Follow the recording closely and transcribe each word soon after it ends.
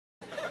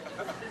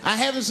I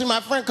haven't seen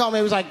my friend call me.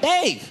 He was like,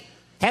 Dave,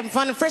 having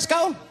fun in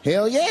Frisco?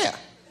 Hell yeah.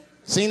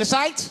 Seen the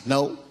sights?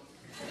 No.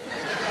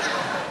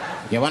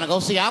 You want to go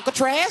see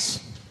Alcatraz?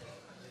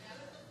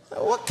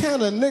 What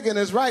kind of nigga in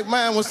his right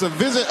mind wants to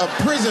visit a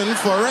prison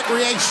for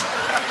recreation?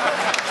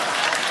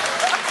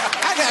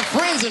 I got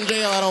friends in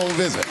jail I don't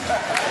visit.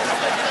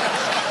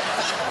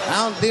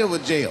 I don't deal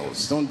with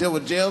jails. Don't deal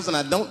with jails, and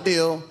I don't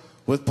deal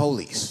with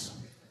police.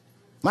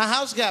 My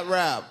house got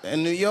robbed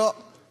in New York.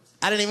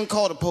 I didn't even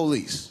call the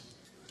police.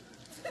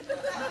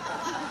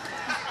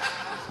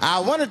 I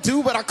wanted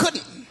to, but I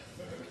couldn't.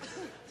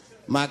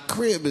 My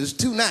crib is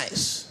too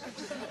nice.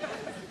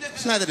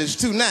 It's not that it's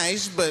too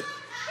nice, but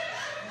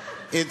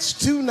it's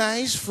too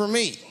nice for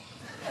me.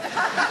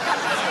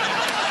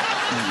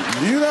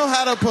 You know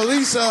how the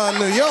police are in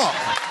New York.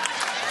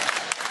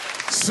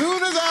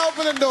 Soon as I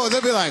open the door,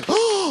 they'll be like,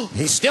 oh,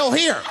 he's still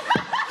here.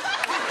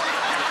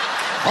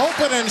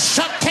 Open and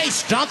shut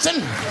case,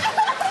 Johnson.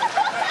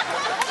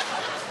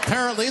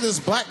 Apparently, this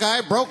black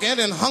guy broke in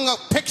and hung up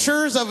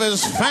pictures of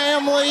his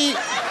family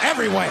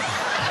everywhere.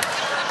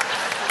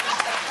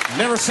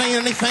 Never seen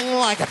anything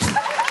like it.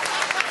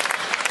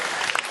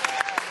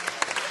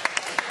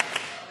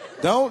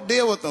 Don't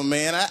deal with them,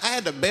 man. I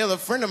had to bail a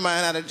friend of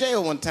mine out of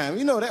jail one time.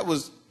 You know, that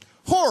was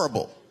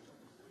horrible.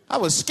 I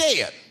was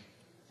scared.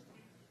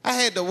 I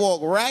had to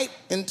walk right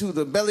into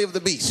the belly of the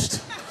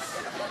beast.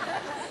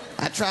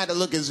 I tried to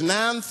look as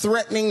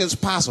non-threatening as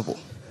possible.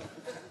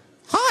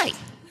 Hi.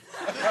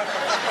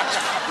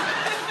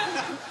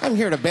 I'm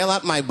here to bail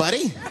out my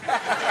buddy.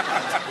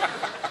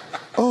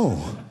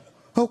 Oh,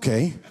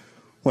 okay.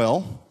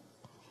 Well,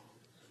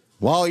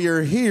 while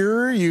you're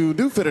here, you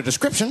do fit a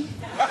description.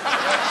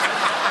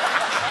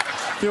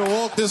 If you'll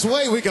walk this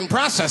way, we can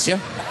process you.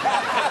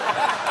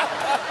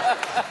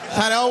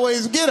 How they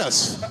always get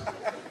us.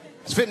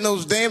 It's fitting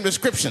those damn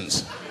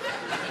descriptions.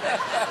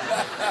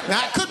 Now,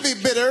 I could be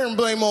bitter and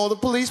blame all the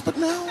police, but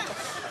no.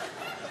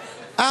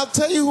 I'll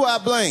tell you who I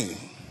blame.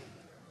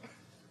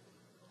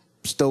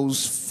 It's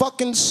those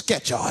fucking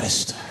sketch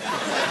artists.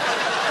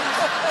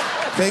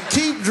 They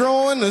keep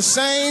drawing the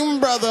same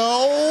brother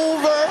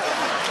over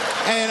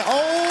and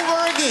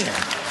over again.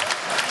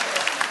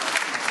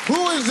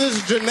 Who is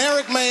this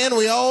generic man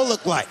we all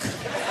look like?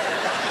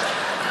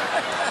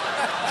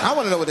 I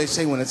want to know what they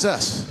say when it's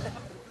us.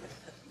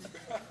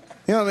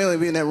 You know what I mean? They'd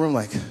be in that room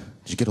like, did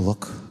you get a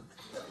look?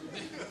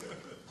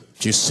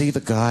 Did you see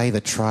the guy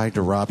that tried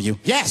to rob you?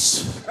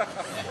 Yes.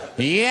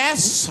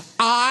 Yes,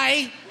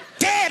 I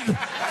did.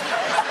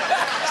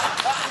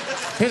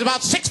 He was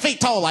about 6 feet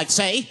tall, I'd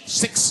say.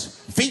 6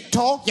 feet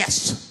tall?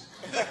 Yes.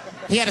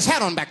 He had his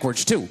hat on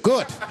backwards, too.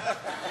 Good.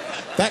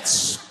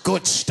 That's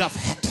good stuff.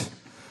 Hat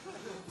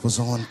was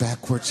on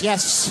backwards.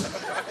 Yes.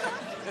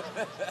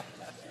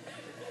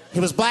 He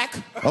was black?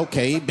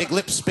 Okay. Big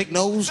lips, big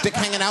nose, dick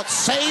hanging out.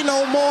 Say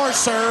no more,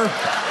 sir.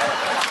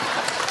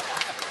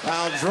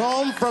 I'll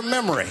draw him from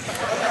memory.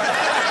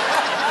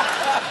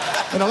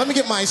 You know, let me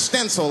get my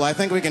stencil. I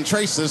think we can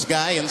trace this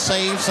guy and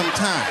save some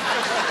time.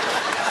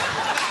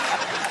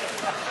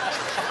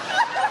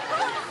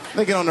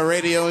 They get on the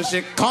radio and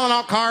shit. Calling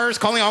all cars,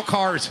 calling all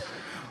cars.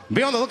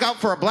 Be on the lookout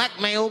for a black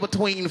male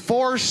between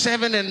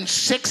 4'7" and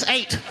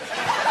 6'8".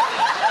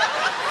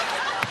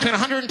 Between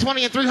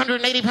 120 and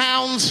 380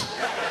 pounds.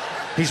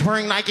 He's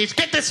wearing Nikes.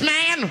 Get this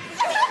man!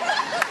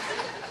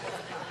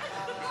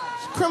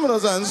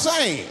 Criminals are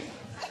insane.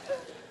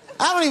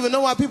 I don't even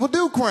know why people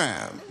do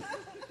crime.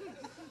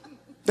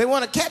 They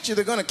want to catch you,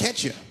 they're going to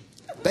catch you.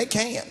 They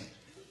can.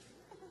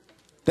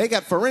 They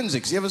got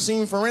forensics. You ever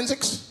seen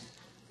forensics?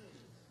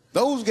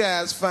 Those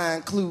guys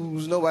find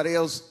clues nobody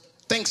else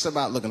thinks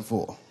about looking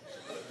for.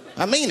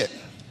 I mean it.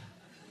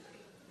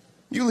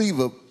 You leave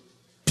a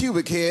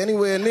pubic hair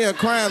anywhere near a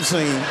crime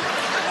scene,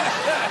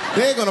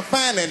 they're going to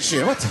find that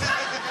shit.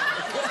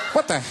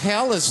 What the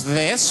hell is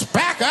this?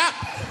 Back up!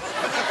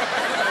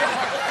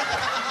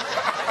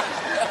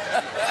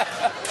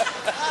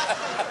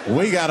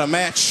 We got a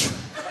match.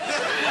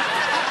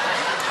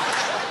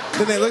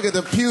 Then they look at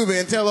the pubic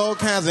and tell all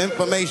kinds of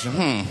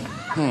information.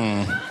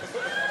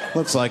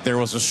 Looks like there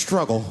was a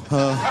struggle.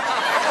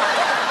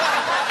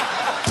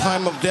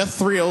 Time of death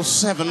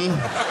 307.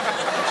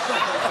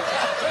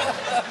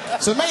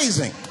 It's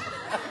amazing.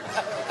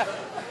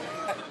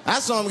 I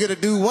saw him get a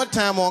dude one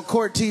time on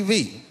court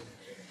TV.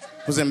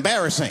 It was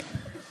embarrassing.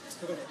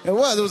 It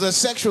was a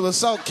sexual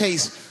assault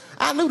case.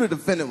 I knew the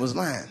defendant was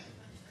lying.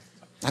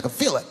 I could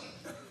feel it.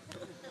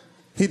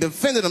 He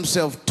defended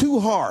himself too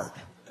hard.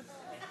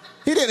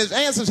 His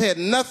answers had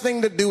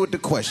nothing to do with the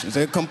questions.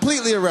 They're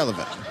completely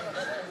irrelevant.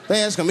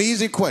 They asked him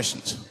easy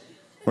questions.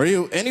 Were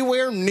you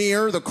anywhere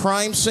near the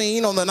crime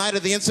scene on the night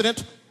of the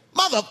incident?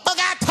 Motherfucker,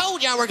 I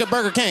told you I work at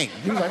Burger King.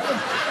 He was like,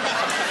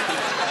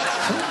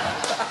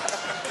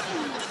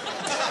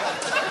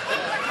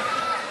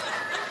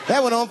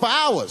 that went on for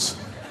hours.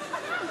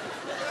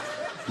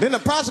 Then the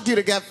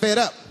prosecutor got fed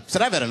up.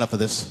 Said, I've had enough of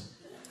this.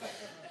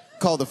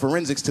 Called the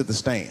forensics to the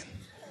stand.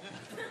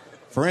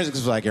 Forensics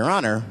was like, Your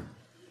Honor,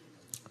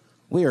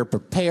 we are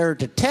prepared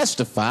to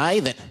testify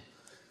that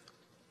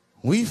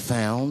We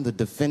found the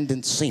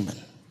defendant's semen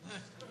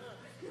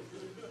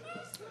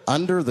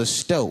under the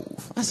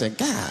stove. I said,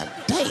 God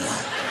damn.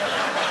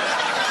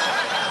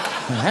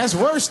 That's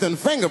worse than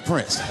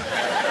fingerprints.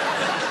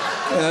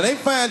 They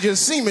find your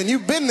semen,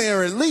 you've been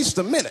there at least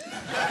a minute.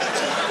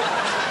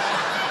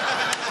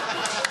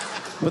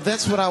 But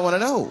that's what I want to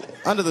know.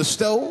 Under the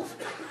stove?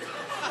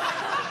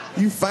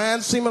 You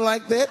find semen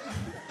like that?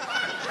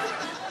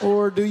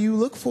 Or do you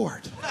look for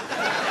it?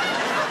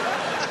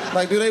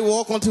 Like, do they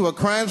walk onto a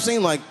crime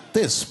scene like,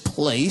 this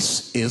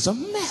place is a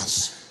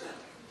mess?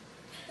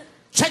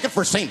 Check it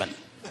for semen.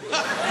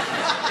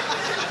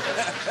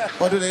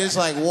 Or do they just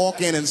like walk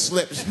in and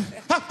slip?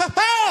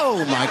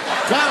 Oh my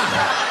God!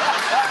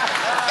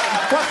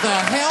 What the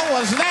hell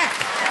was that?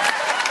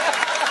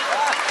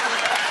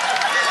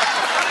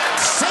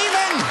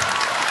 Semen!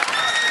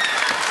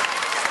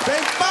 They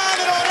find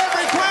it on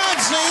every crime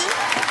scene.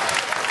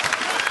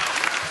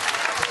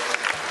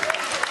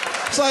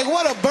 It's like,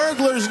 what are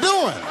burglars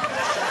doing?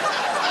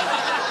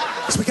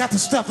 So we got the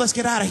stuff, let's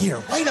get out of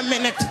here. Wait a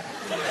minute.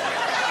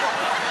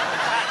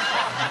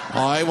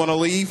 I want to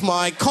leave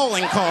my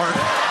calling card.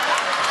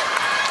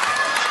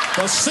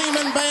 The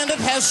semen bandit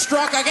has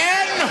struck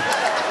again.